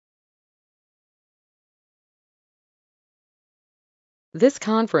This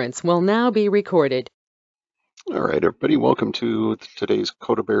conference will now be recorded. All right, everybody, welcome to today's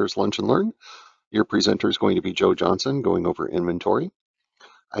Coda Bears Lunch and Learn. Your presenter is going to be Joe Johnson going over inventory.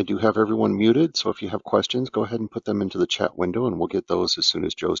 I do have everyone muted, so if you have questions, go ahead and put them into the chat window and we'll get those as soon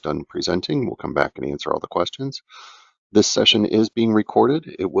as Joe's done presenting. We'll come back and answer all the questions. This session is being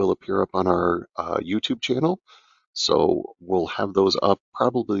recorded. It will appear up on our YouTube channel, so we'll have those up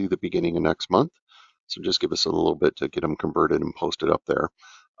probably the beginning of next month. So just give us a little bit to get them converted and posted up there.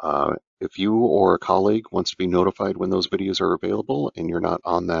 If you or a colleague wants to be notified when those videos are available and you're not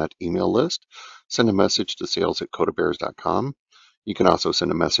on that email list, send a message to sales@codabears.com. You can also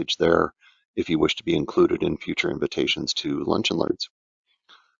send a message there if you wish to be included in future invitations to Lunch and Learns.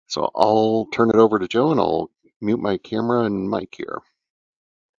 So I'll turn it over to Joe and I'll mute my camera and mic here.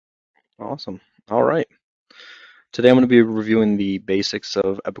 Awesome. All right. Today I'm going to be reviewing the basics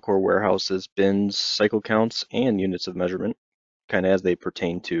of Epicor warehouses, bins, cycle counts, and units of measurement, kind of as they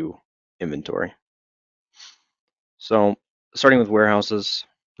pertain to inventory. So starting with warehouses,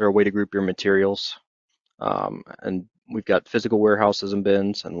 they're a way to group your materials. And we've got physical warehouses and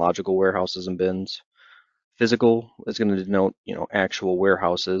bins and logical warehouses and bins. Physical is going to denote, actual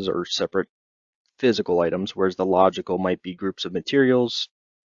warehouses or separate physical items, whereas the logical might be groups of materials.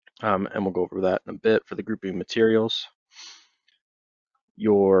 And we'll go over that in a bit for the grouping materials.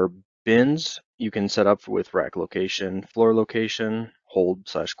 Your bins you can set up with rack location, floor location,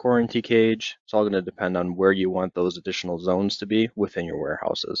 hold/quarantine cage. It's all going to depend on where you want those additional zones to be within your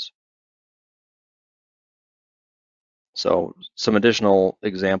warehouses. So some additional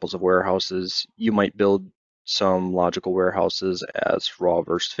examples of warehouses, you might build some logical warehouses as raw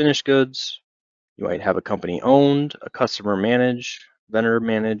versus finished goods. You might have a company owned, a customer managed, vendor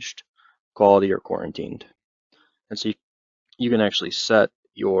managed, quality, or quarantined. And so you can actually set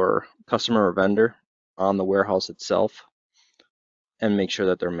your customer or vendor on the warehouse itself and make sure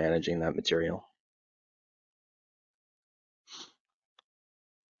that they're managing that material.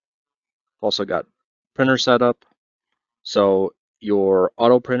 Also got printer setup. So your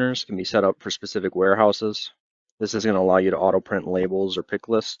auto printers can be set up for specific warehouses. This is going to allow you to auto print labels or pick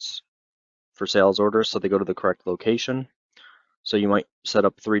lists for sales orders so they go to the correct location. So you might set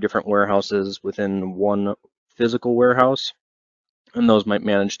up 3 different warehouses within one physical warehouse, and those might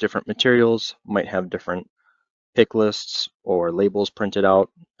manage different materials, might have different pick lists or labels printed out,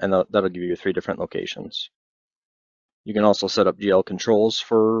 and that'll give you 3 different locations. You can also set up GL controls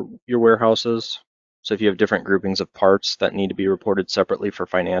for your warehouses. So if you have different groupings of parts that need to be reported separately for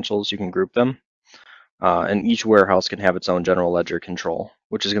financials, you can group them. And each warehouse can have its own general ledger control,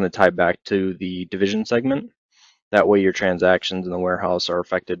 which is going to tie back to the division segment. That way your transactions in the warehouse are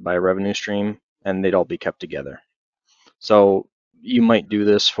affected by a revenue stream and they'd all be kept together. So you might do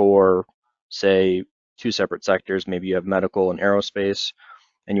this for, say, 2 separate sectors. Maybe you have medical and aerospace,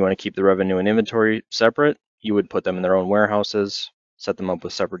 and you want to keep the revenue and inventory separate. You would put them in their own warehouses, set them up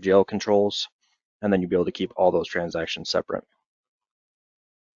with separate GL controls, and then you'd be able to keep all those transactions separate.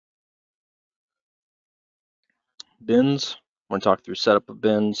 Bins, we're going to talk through setup of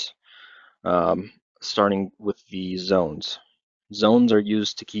bins, starting with the zones. Zones are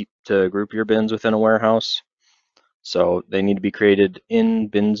used to group your bins within a warehouse. So they need to be created in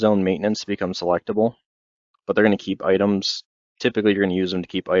bin zone maintenance to become selectable, but they're going to keep items. Typically, you're going to use them to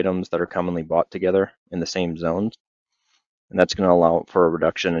keep items that are commonly bought together in the same zones, and that's going to allow for a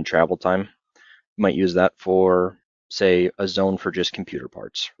reduction in travel time. You might use that for, say, a zone for just computer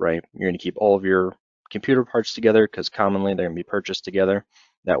parts, right? You're going to keep all of your computer parts together because commonly they're going to be purchased together.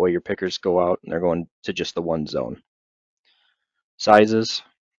 That way your pickers go out and they're going to just the one zone. Sizes.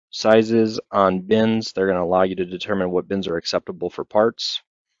 Sizes on bins, they're going to allow you to determine what bins are acceptable for parts.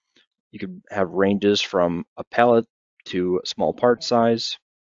 You could have ranges from a pallet to a small part size,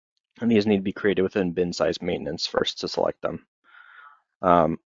 and these need to be created within bin size maintenance first to select them.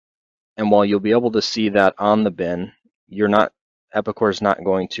 And while you'll be able to see that on the bin, Epicor is not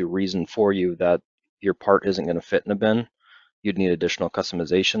going to reason for you that your part isn't going to fit in a bin. You'd need additional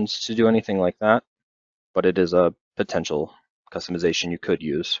customizations to do anything like that, but it is a potential customization you could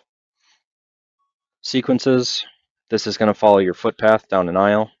use. Sequences, this is going to follow your footpath down an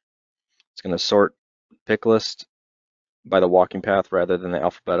aisle. It's going to sort pick list by the walking path rather than the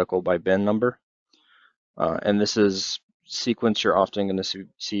alphabetical by bin number. And this is sequence you're often going to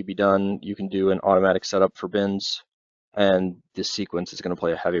see be done. You can do an automatic setup for bins, and this sequence is going to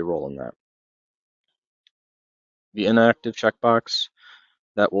play a heavy role in that. The inactive checkbox,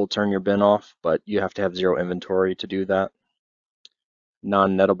 that will turn your bin off, but you have to have 0 inventory to do that.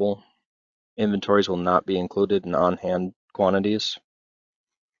 Non-nettable inventories will not be included in on-hand quantities.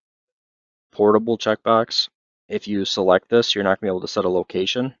 Portable checkbox, if you select this, you're not going to be able to set a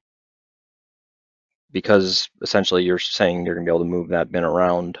location because essentially you're saying you're going to be able to move that bin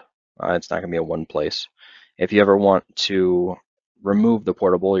around. It's not going to be in one place. If you ever want to remove the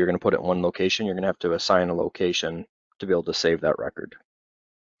portable, you're going to put it in one location. You're going to have to assign a location to be able to save that record.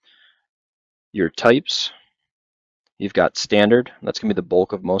 Your types, you've got standard. That's going to be the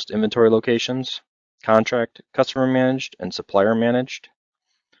bulk of most inventory locations. Contract, customer managed, and supplier managed.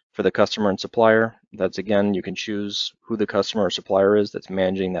 For the customer and supplier, that's again, you can choose who the customer or supplier is that's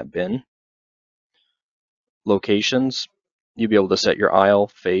managing that bin. Locations, you'll be able to set your aisle,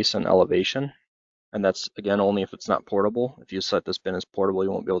 face, and elevation. And that's, again, only if it's not portable. If you set this bin as portable,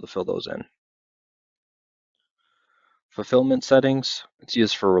 you won't be able to fill those in. Fulfillment settings, it's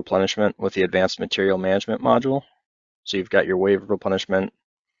used for replenishment with the advanced material management module. So you've got your wave replenishment,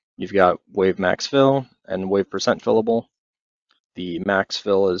 you've got wave max fill and wave percent fillable. The max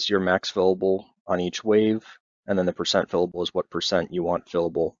fill is your max fillable on each wave, and then the percent fillable is what percent you want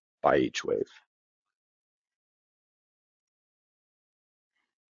fillable by each wave.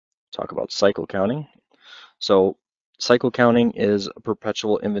 Talk about cycle counting. So cycle counting is a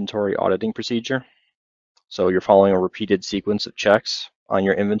perpetual inventory auditing procedure. So you're following a repeated sequence of checks on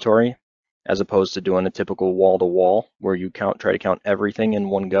your inventory as opposed to doing a typical wall-to-wall where you try to count everything in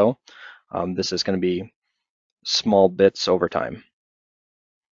one go. This is going to be small bits over time.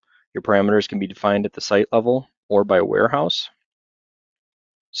 Your parameters can be defined at the site level or by warehouse.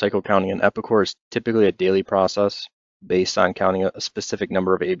 Cycle counting in Epicor is typically a daily process based on counting a specific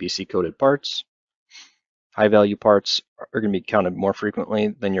number of ABC coded parts. High value parts are going to be counted more frequently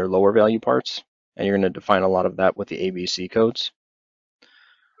than your lower value parts, and you're going to define a lot of that with the ABC codes.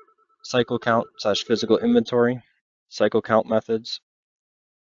 Cycle count / physical inventory, cycle count methods.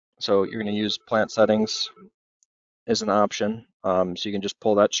 So you're going to use plant settings as an option, so you can just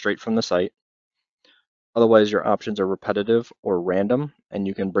pull that straight from the site. Otherwise, your options are repetitive or random, and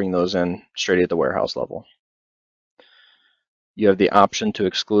you can bring those in straight at the warehouse level. You have the option to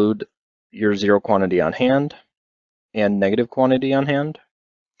exclude your zero quantity on hand and negative quantity on hand.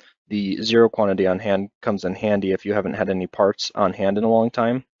 The zero quantity on hand comes in handy if you haven't had any parts on hand in a long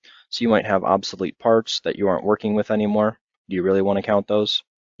time. So you might have obsolete parts that you aren't working with anymore. Do you really want to count those?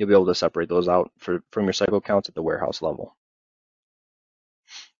 You'll be able to separate those out from your cycle counts at the warehouse level.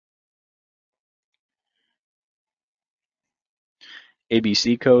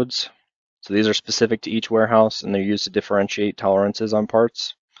 ABC codes. So these are specific to each warehouse, and they're used to differentiate tolerances on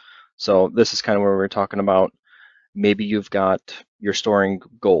parts. So this is kind of where we're talking about. Maybe you're storing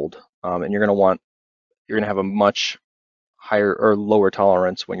gold, and you're going to have a much higher or lower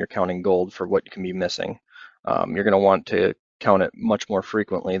tolerance when you're counting gold for what can be missing. You're going to want to count it much more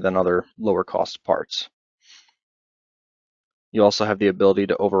frequently than other lower cost parts. You also have the ability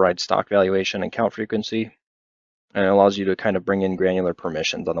to override stock valuation and count frequency, and it allows you to kind of bring in granular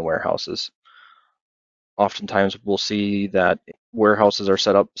permissions on the warehouses. Oftentimes we'll see that warehouses are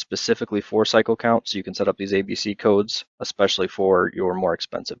set up specifically for cycle count, so you can set up these ABC codes, especially for your more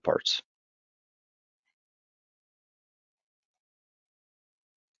expensive parts.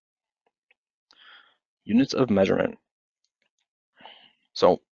 Units of measurement.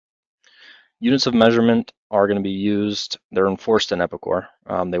 So units of measurement are going to be used, they're enforced in Epicor.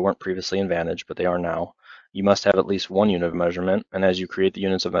 They weren't previously in Vantage, but they are now. You must have at least one unit of measurement, and as you create the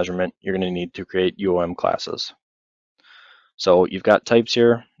units of measurement, you're going to need to create UOM classes. So you've got types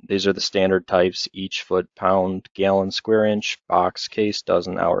here. These are the standard types: each, foot, pound, gallon, square inch, box, case,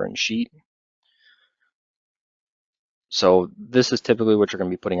 dozen, hour, and sheet. So this is typically what you're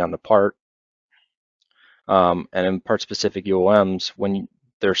going to be putting on the part. And in part-specific UOMs, when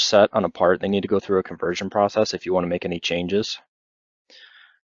they're set on a part, they need to go through a conversion process if you want to make any changes.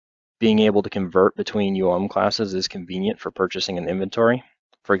 Being able to convert between UOM classes is convenient for purchasing an inventory.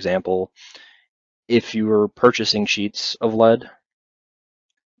 For example, if you were purchasing sheets of lead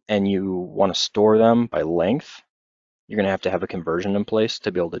and you want to store them by length, you're going to have a conversion in place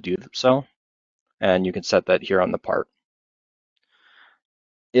to be able to do so. And you can set that here on the part.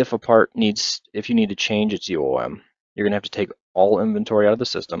 If you need to change its UOM, you're going to have to take all inventory out of the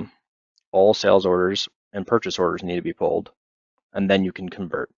system. All sales orders and purchase orders need to be pulled, and then you can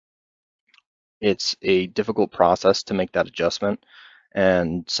convert. It's a difficult process to make that adjustment,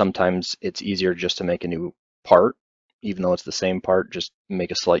 and sometimes it's easier just to make a new part, even though it's the same part, just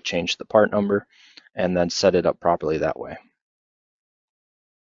make a slight change to the part number and then set it up properly that way.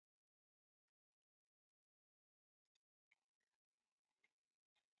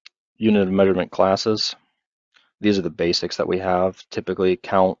 Unit of measurement classes. These are the basics that we have, typically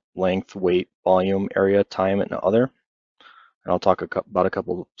count, length, weight, volume, area, time, and other. And I'll talk about a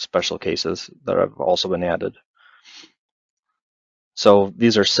couple special cases that have also been added. So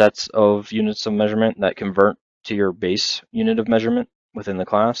these are sets of units of measurement that convert to your base unit of measurement within the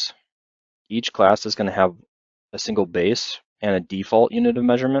class. Each class is going to have a single base and a default unit of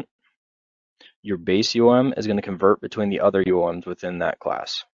measurement. Your base UOM is going to convert between the other UOMs within that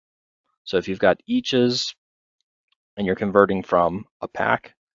class. So if you've got eaches and you're converting from a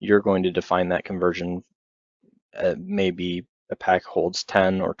pack, you're going to define that conversion. Maybe a pack holds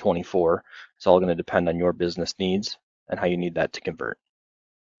 10 or 24. It's all going to depend on your business needs and how you need that to convert.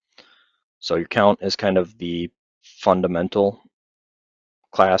 So your count is kind of the fundamental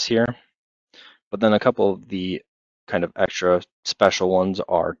class here. But then a couple of the kind of extra special ones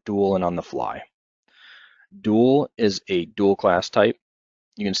are dual and on the fly. Dual is a dual class type.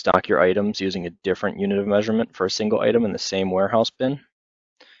 You can stock your items using a different unit of measurement for a single item in the same warehouse bin.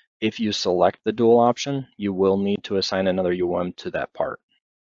 If you select the dual option, you will need to assign another UOM to that part.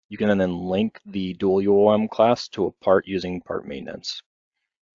 You can then link the dual UOM class to a part using part maintenance.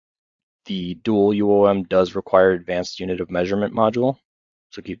 The dual UOM does require advanced unit of measurement module,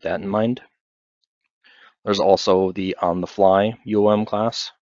 so keep that in mind. There's also the on-the-fly UOM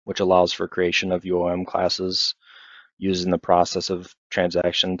class, which allows for creation of UOM classes using the process of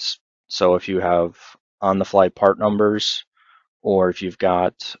transactions. So if you have on-the-fly part numbers, or if you're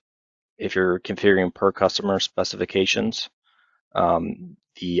configuring per customer specifications,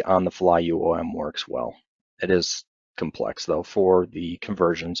 the on-the-fly UOM works well. It is complex though for the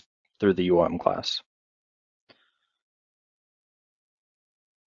conversions through the UOM class.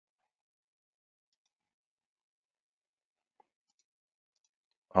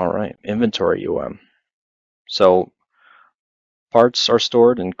 All right, inventory UOM. So parts are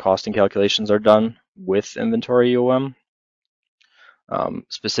stored and costing calculations are done with inventory UOM.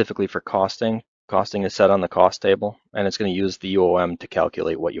 Specifically for costing, costing is set on the cost table, and it's going to use the UOM to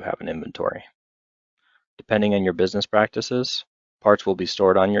calculate what you have in inventory. Depending on your business practices, parts will be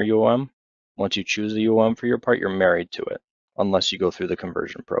stored on your UOM. Once you choose the UOM for your part, you're married to it, unless you go through the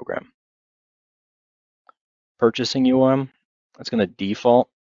conversion program. Purchasing UOM, it's going to default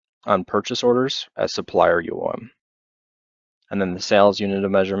on purchase orders as supplier UOM. And then the sales unit of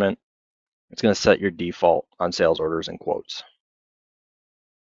measurement, it's going to set your default on sales orders and quotes.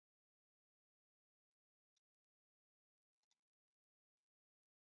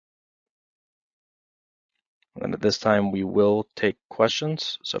 And at this time, we will take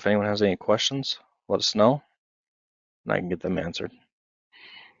questions. So if anyone has any questions, let us know, and I can get them answered.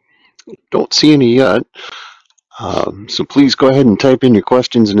 Don't see any yet. So please go ahead and type in your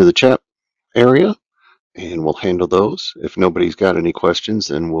questions into the chat area, and we'll handle those. If nobody's got any questions,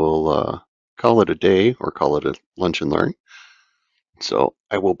 then we'll call it a day or call it a lunch and learn. So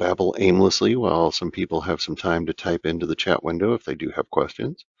I will babble aimlessly while some people have some time to type into the chat window if they do have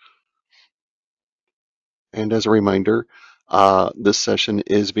questions. And as a reminder, this session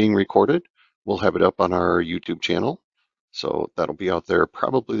is being recorded. We'll have it up on our YouTube channel. So that'll be out there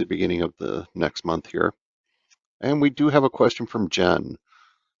probably the beginning of the next month here. And we do have a question from Jen.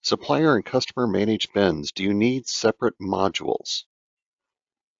 Supplier and customer managed bins, do you need separate modules?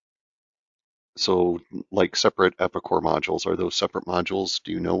 So like separate Epicor modules, are those separate modules?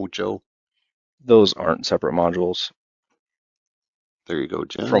 Do you know, Joe? Those aren't separate modules. There you go,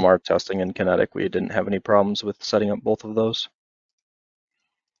 Jen. From our testing in Kinetic, we didn't have any problems with setting up both of those.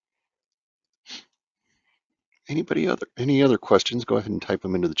 Any other questions? Go ahead and type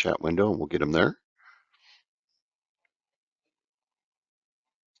them into the chat window and we'll get them there.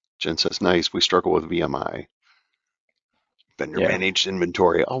 Jen says, nice, we struggle with VMI. Vendor managed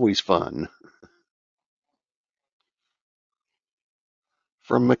inventory, always fun.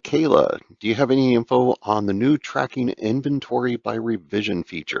 From Michaela, do you have any info on the new tracking inventory by revision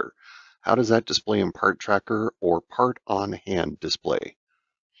feature? How does that display in part tracker or part on hand display?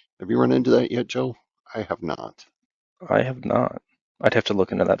 Have you run into that yet, Joe? I have not. I have not. I'd have to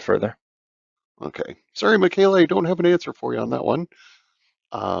look into that further. Okay. Sorry, Michaela, I don't have an answer for you on that one.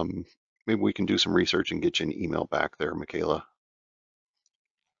 Maybe we can do some research and get you an email back there, Michaela.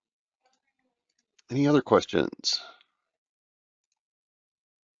 Any other questions?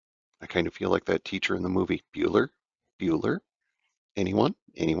 I kind of feel like that teacher in the movie, Bueller. Bueller? Anyone?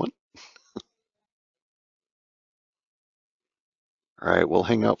 Anyone? All right, we'll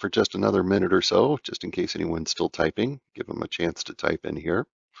hang out for just another minute or so, just in case anyone's still typing. Give them a chance to type in here.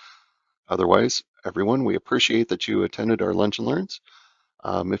 Otherwise, everyone, we appreciate that you attended our Lunch and Learns.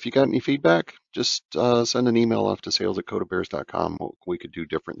 If you got any feedback, just send an email off to sales@codabears.com. What we could do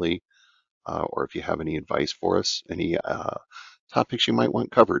differently, or if you have any advice for us, any topics you might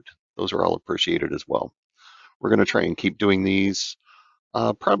want covered, those are all appreciated as well. We're going to try and keep doing these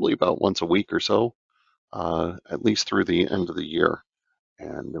probably about once a week or so, at least through the end of the year.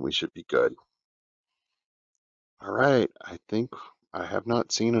 and then we should be good. All right, I think I have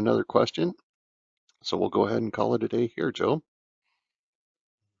not seen another question, so we'll go ahead and call it a day here, Joe.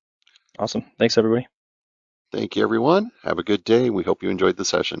 Awesome. Thanks, everybody. Thank you, everyone. Have a good day. We hope you enjoyed the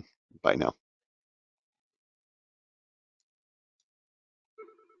session. Bye now.